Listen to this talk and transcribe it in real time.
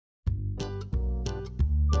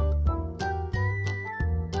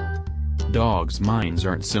Dogs' minds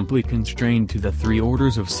aren't simply constrained to the three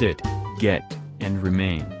orders of sit, get, and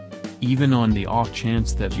remain. Even on the off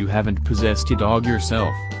chance that you haven't possessed a dog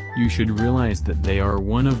yourself, you should realize that they are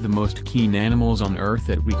one of the most keen animals on earth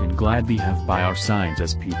that we can gladly have by our sides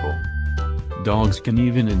as people. Dogs can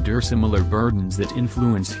even endure similar burdens that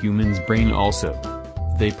influence humans' brain also.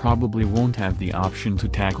 They probably won't have the option to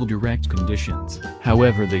tackle direct conditions,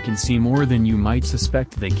 however they can see more than you might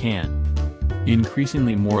suspect they can.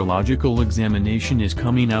 Increasingly more logical examination is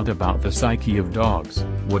coming out about the psyche of dogs,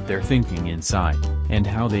 what they're thinking inside, and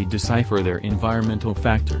how they decipher their environmental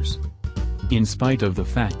factors. In spite of the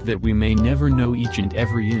fact that we may never know each and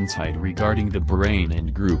every insight regarding the brain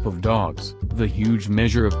and group of dogs, the huge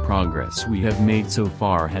measure of progress we have made so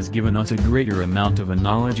far has given us a greater amount of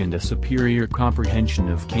knowledge and a superior comprehension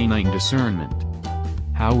of canine discernment.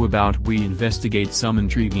 How about we investigate some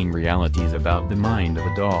intriguing realities about the mind of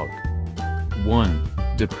a dog? 1.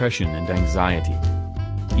 Depression and anxiety.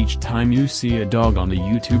 Each time you see a dog on a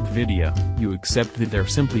YouTube video, you accept that they're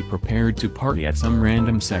simply prepared to party at some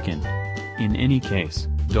random second. In any case,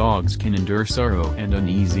 dogs can endure sorrow and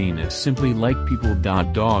uneasiness simply like people.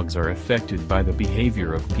 Dogs are affected by the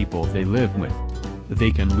behavior of people they live with.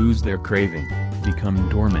 They can lose their craving, become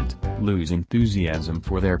dormant, lose enthusiasm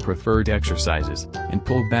for their preferred exercises, and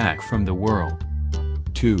pull back from the world.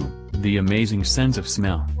 2. The amazing sense of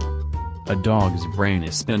smell. A dog's brain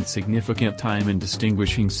has spent significant time in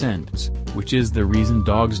distinguishing scents, which is the reason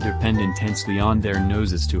dogs depend intensely on their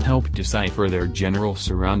noses to help decipher their general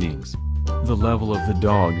surroundings. The level of the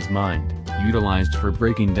dog's mind, utilized for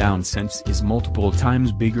breaking down scents, is multiple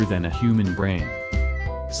times bigger than a human brain.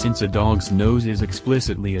 Since a dog's nose is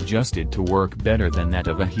explicitly adjusted to work better than that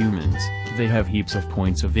of a human's, they have heaps of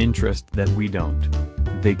points of interest that we don't.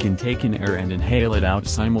 They can take in air and inhale it out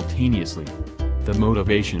simultaneously. The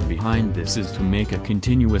motivation behind this is to make a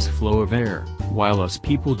continuous flow of air, while us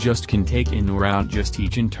people just can take in or out just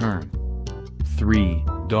each in turn. 3.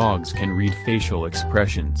 Dogs can read facial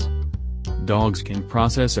expressions. Dogs can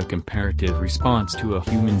process a comparative response to a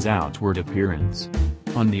human's outward appearance.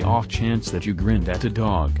 On the off chance that you grinned at a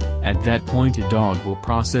dog, at that point a dog will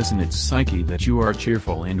process in its psyche that you are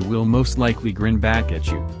cheerful and will most likely grin back at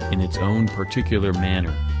you, in its own particular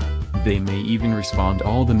manner. They may even respond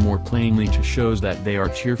all the more plainly to shows that they are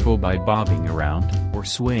cheerful by bobbing around, or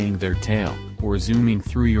swaying their tail, or zooming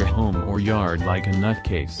through your home or yard like a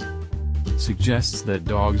nutcase. Suggests that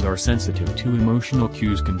dogs are sensitive to emotional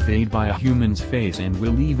cues conveyed by a human's face and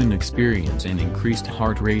will even experience an increased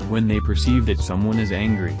heart rate when they perceive that someone is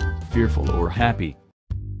angry, fearful or happy.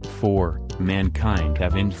 4. Mankind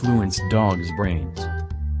have influenced dogs' brains.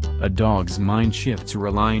 A dog's mind shifts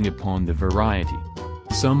relying upon the variety.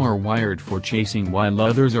 Some are wired for chasing while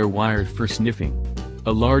others are wired for sniffing.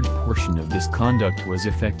 A large portion of this conduct was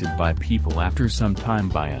affected by people after some time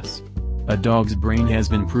by us. A dog's brain has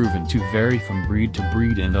been proven to vary from breed to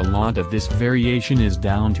breed, and a lot of this variation is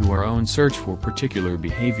down to our own search for particular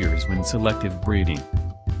behaviors when selective breeding.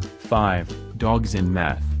 5. Dogs and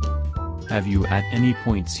math. Have you at any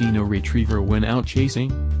point seen a retriever when out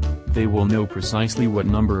chasing? They will know precisely what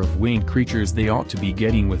number of winged creatures they ought to be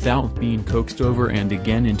getting without being coaxed over and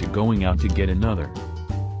again into going out to get another.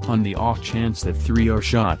 On the off chance that 3 are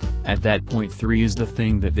shot, at that point 3 is the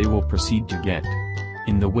thing that they will proceed to get.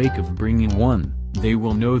 In the wake of bringing 1, they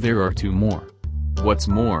will know there are 2 more. What's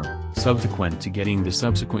more, subsequent to getting the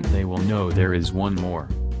subsequent they will know there is 1 more.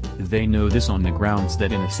 They know this on the grounds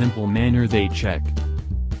that in a simple manner they check.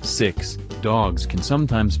 6. Dogs can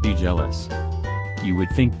sometimes be jealous. You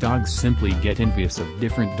would think dogs simply get envious of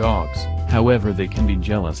different dogs, however they can be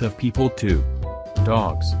jealous of people too.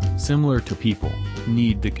 Dogs, similar to people,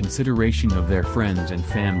 need the consideration of their friends and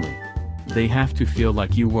family. They have to feel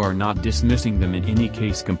like you are not dismissing them in any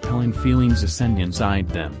case. Compelling feelings ascend inside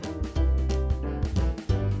them,